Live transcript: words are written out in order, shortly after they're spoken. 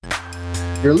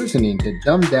You're listening to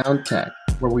Dumb Down Tech,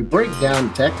 where we break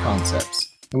down tech concepts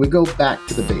and we go back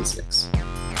to the basics.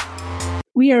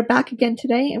 We are back again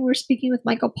today, and we're speaking with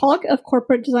Michael Pollock of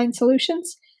Corporate Design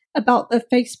Solutions about the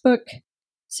Facebook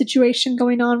situation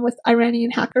going on with Iranian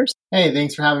hackers. Hey,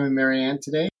 thanks for having me, Marianne,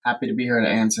 today. Happy to be here to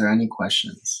answer any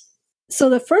questions. So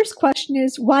the first question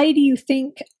is, why do you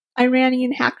think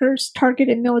Iranian hackers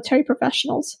targeted military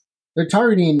professionals? They're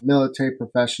targeting military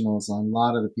professionals on a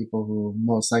lot of the people who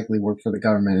most likely work for the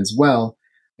government as well,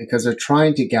 because they're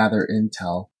trying to gather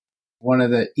intel. One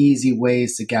of the easy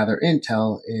ways to gather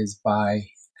intel is by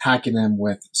hacking them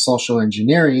with social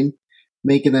engineering,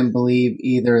 making them believe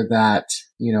either that,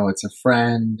 it's a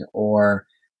friend or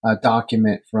a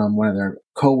document from one of their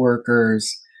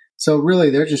coworkers. So really,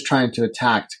 they're just trying to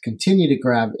continue to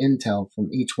grab intel from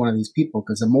each one of these people,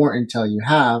 because the more intel you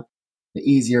have, the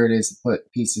easier it is to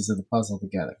put pieces of the puzzle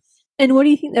together. And what do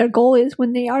you think their goal is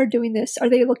when they are doing this? Are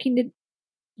they looking to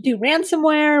do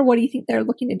ransomware? What do you think they're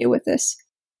looking to do with this?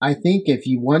 I think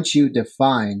once you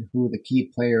define who the key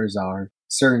players are,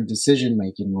 certain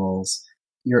decision-making roles,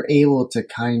 you're able to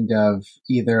kind of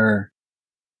either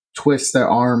twist their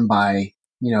arm by,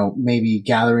 maybe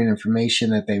gathering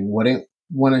information that they wouldn't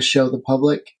want to show the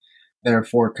public,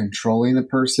 therefore controlling the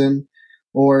person,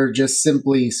 or just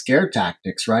simply scare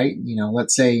tactics, right?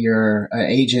 Let's say you're an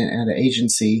agent at an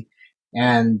agency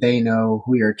and they know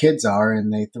who your kids are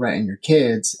and they threaten your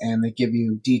kids and they give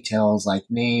you details like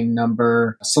name,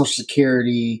 number, social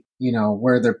security,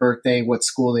 where their birthday, what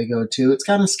school they go to. It's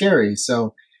kind of scary.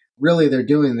 So really they're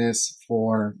doing this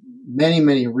for many,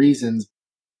 many reasons.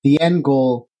 The end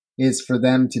goal is for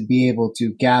them to be able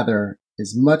to gather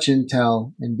as much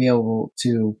intel and be able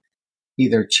to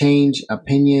either change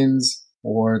opinions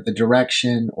or the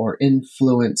direction or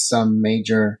influence some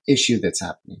major issue that's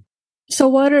happening. So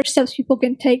what are steps people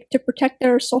can take to protect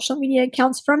their social media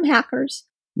accounts from hackers?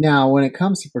 Now, when it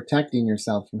comes to protecting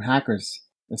yourself from hackers,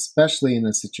 especially in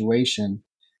this situation,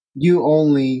 you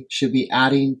only should be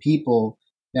adding people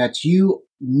that you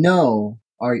know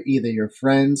are either your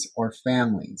friends or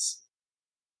families.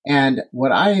 And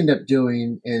what I end up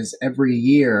doing is every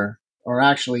year, or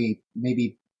actually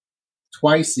maybe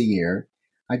twice a year,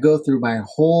 I go through my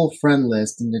whole friend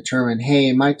list and determine, hey,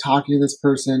 am I talking to this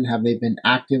person? Have they been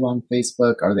active on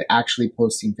Facebook? Are they actually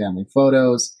posting family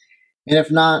photos? And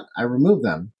if not, I remove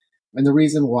them. And the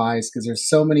reason why is because there's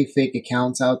so many fake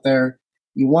accounts out there.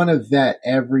 You want to vet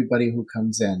everybody who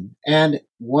comes in. And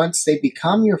once they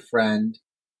become your friend,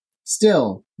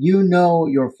 still,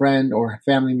 your friend or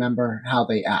family member, how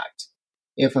they act.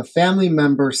 If a family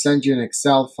member sends you an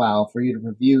Excel file for you to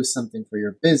review something for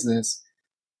your business,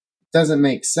 doesn't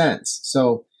make sense.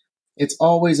 So it's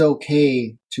always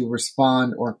okay to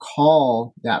respond or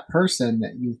call that person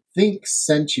that you think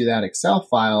sent you that Excel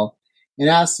file and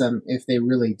ask them if they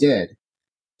really did.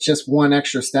 It's just one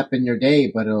extra step in your day,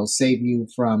 but it'll save you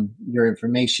from your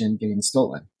information getting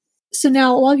stolen. So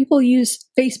now a lot of people use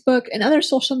Facebook and other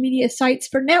social media sites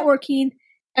for networking,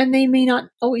 and they may not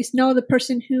always know the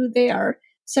person who they are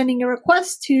sending a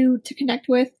request to connect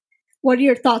with. What are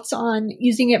your thoughts on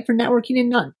using it for networking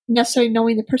and not necessarily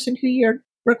knowing the person who you're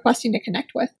requesting to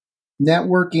connect with?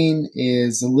 Networking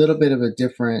is a little bit of a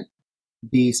different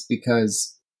beast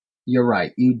because you're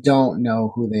right. You don't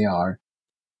know who they are.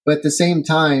 But at the same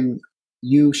time,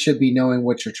 you should be knowing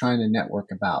what you're trying to network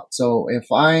about. So if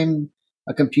I'm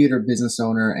a computer business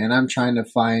owner and I'm trying to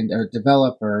find a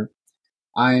developer,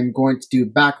 I'm going to do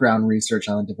background research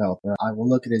on the developer. I will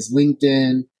look at his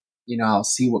LinkedIn. I'll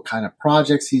see what kind of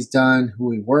projects he's done,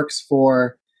 who he works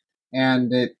for.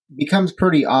 And it becomes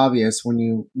pretty obvious when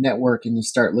you network and you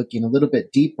start looking a little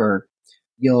bit deeper.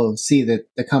 You'll see that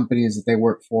the companies that they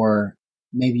work for,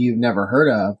 maybe you've never heard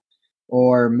of,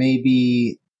 or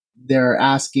maybe they're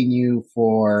asking you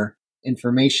for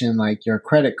information like your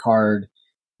credit card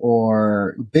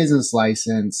or business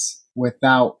license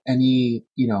without any,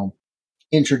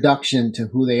 introduction to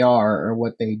who they are or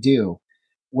what they do.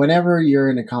 Whenever you're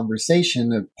in a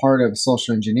conversation, a part of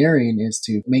social engineering is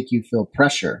to make you feel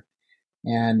pressure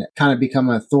and kind of become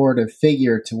an authoritative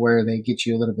figure to where they get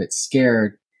you a little bit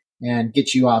scared and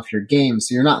get you off your game.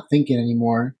 So you're not thinking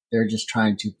anymore. They're just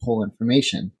trying to pull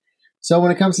information. So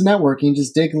when it comes to networking,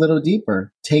 just dig a little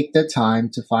deeper. Take the time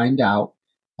to find out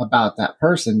about that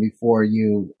person before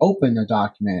you open a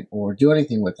document or do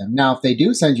anything with them. Now, if they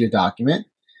do send you a document,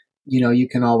 you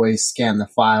can always scan the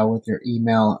file with your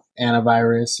email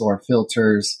antivirus or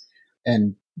filters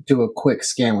and do a quick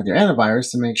scan with your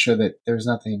antivirus to make sure that there's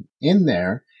nothing in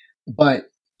there. But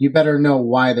you better know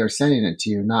why they're sending it to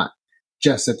you, not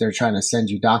just that they're trying to send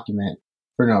you a document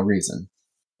for no reason.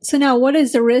 So now what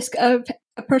is the risk of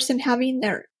a person having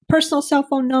their personal cell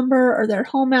phone number or their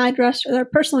home address or their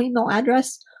personal email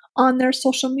address on their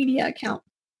social media account?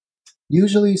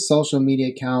 Usually social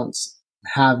media accounts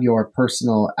have your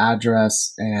personal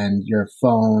address and your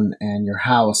phone and your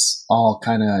house all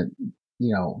kind of,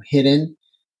 hidden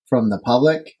from the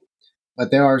public.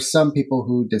 But there are some people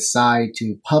who decide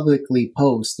to publicly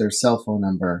post their cell phone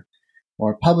number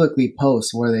or publicly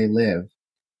post where they live.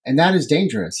 And that is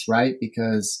dangerous, right?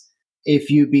 Because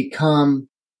if you become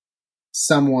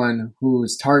someone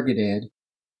who's targeted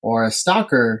or a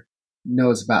stalker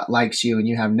likes you and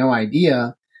you have no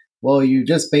idea, well, you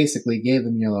just basically gave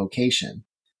them your location.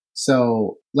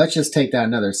 So let's just take that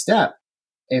another step.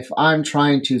 If I'm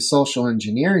trying to social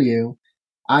engineer you,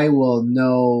 I will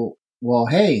know, well,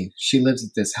 hey, she lives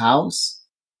at this house.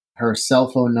 Her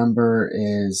cell phone number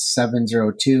is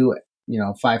 702,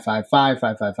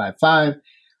 555-5555.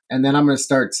 And then I'm going to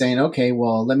start saying, okay,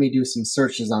 well, let me do some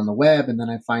searches on the web. And then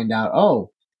I find out,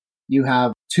 oh, you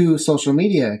have 2 social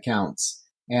media accounts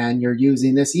and you're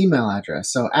using this email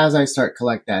address. So as I start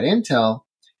collect that intel,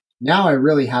 now I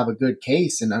really have a good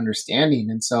case and understanding.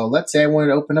 And so let's say I wanted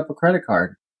to open up a credit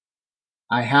card.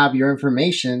 I have your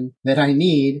information that I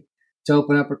need to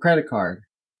open up a credit card.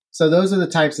 So those are the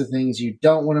types of things you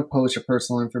don't want to post your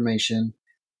personal information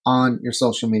on your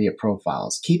social media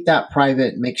profiles. Keep that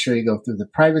private. Make sure you go through the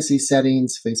privacy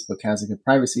settings. Facebook has a good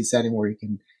privacy setting where you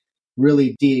can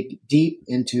really dig deep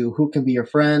into who can be your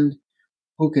friend,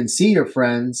 who can see your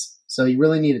friends. So you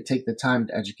really need to take the time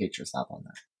to educate yourself on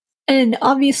that. And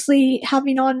obviously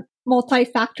having on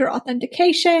multi-factor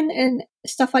authentication and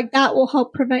stuff like that will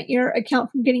help prevent your account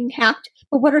from getting hacked.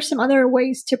 But what are some other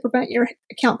ways to prevent your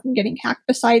account from getting hacked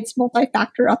besides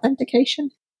multi-factor authentication?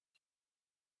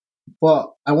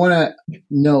 Well, I want to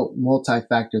note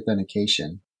multi-factor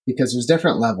authentication because there's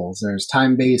different levels. There's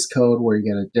time-based code where you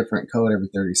get a different code every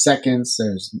 30 seconds.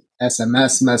 There's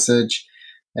SMS message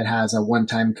that has a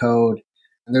one-time code.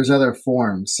 And there's other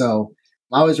forms. So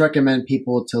I always recommend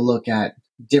people to look at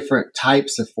different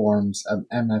types of forms of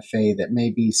MFA that may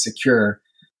be secure,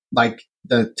 like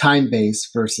the time-based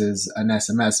versus an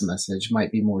SMS message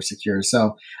might be more secure.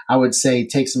 So I would say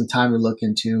take some time to look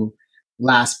into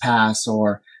LastPass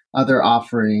or other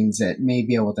offerings that may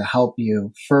be able to help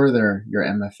you further your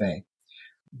MFA.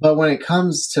 But when it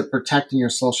comes to protecting your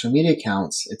social media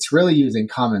accounts, it's really using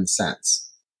common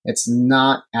sense. It's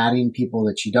not adding people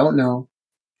that you don't know.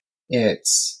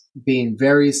 It's being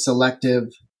very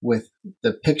selective with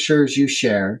the pictures you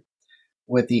share,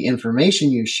 with the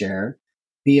information you share.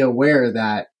 Be aware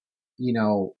that,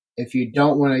 if you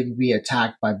don't want to be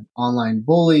attacked by online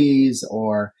bullies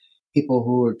or people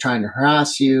who are trying to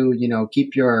harass you,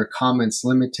 keep your comments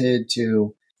limited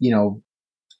to,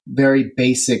 very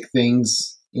basic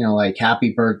things, like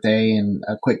happy birthday and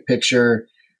a quick picture,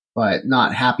 but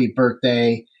not happy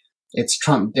birthday. It's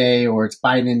Trump Day or it's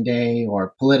Biden Day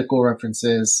or political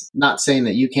references. Not saying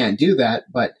that you can't do that,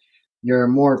 but you're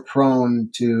more prone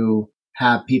to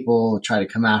have people try to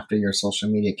come after your social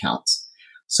media accounts.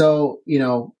 So,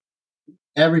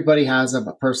 everybody has a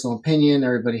personal opinion.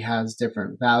 Everybody has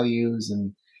different values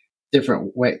and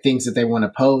different things that they want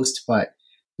to post. But,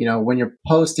 when you're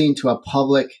posting to a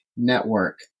public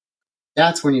network,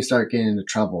 that's when you start getting into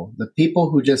trouble. The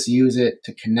people who just use it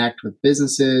to connect with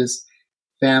businesses,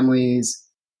 families,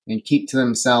 and keep to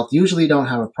themselves usually don't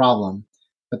have a problem.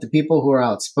 But the people who are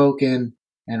outspoken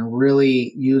and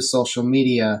really use social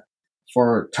media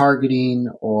for targeting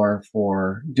or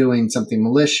for doing something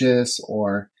malicious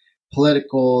or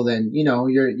political, then,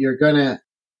 you're going to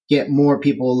get more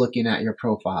people looking at your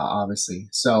profile, obviously.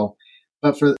 So,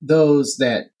 but for those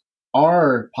that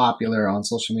are popular on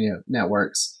social media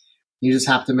networks, you just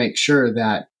have to make sure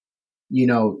that,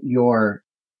 you're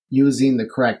using the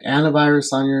correct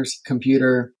antivirus on your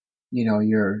computer.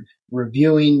 You're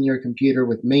reviewing your computer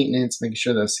with maintenance, making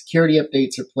sure the security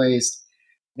updates are placed.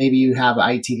 Maybe you have an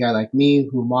IT guy like me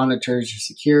who monitors your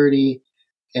security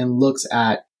and looks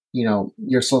at,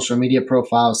 your social media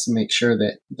profiles to make sure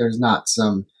that there's not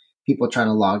some people trying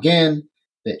to log in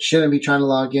that shouldn't be trying to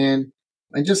log in,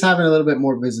 and just having a little bit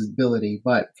more visibility.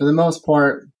 But for the most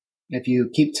part, if you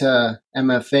keep to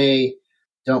MFA,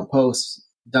 don't post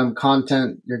dumb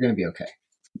content, you're going to be okay.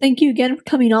 Thank you again for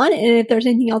coming on. And if there's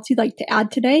anything else you'd like to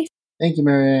add today. Thank you,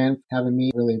 Marianne, for having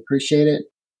me. Really appreciate it.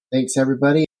 Thanks,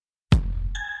 everybody.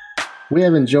 We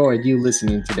have enjoyed you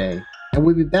listening today, and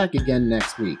we'll be back again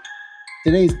next week.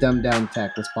 Today's Dumbed Down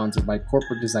Tech was sponsored by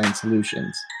Corporate Design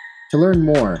Solutions. To learn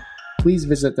more, please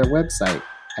visit their website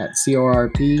at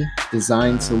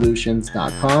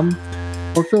corpdesignsolutions.com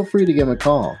or feel free to give them a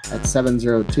call at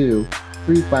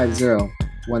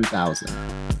 702-350-1000.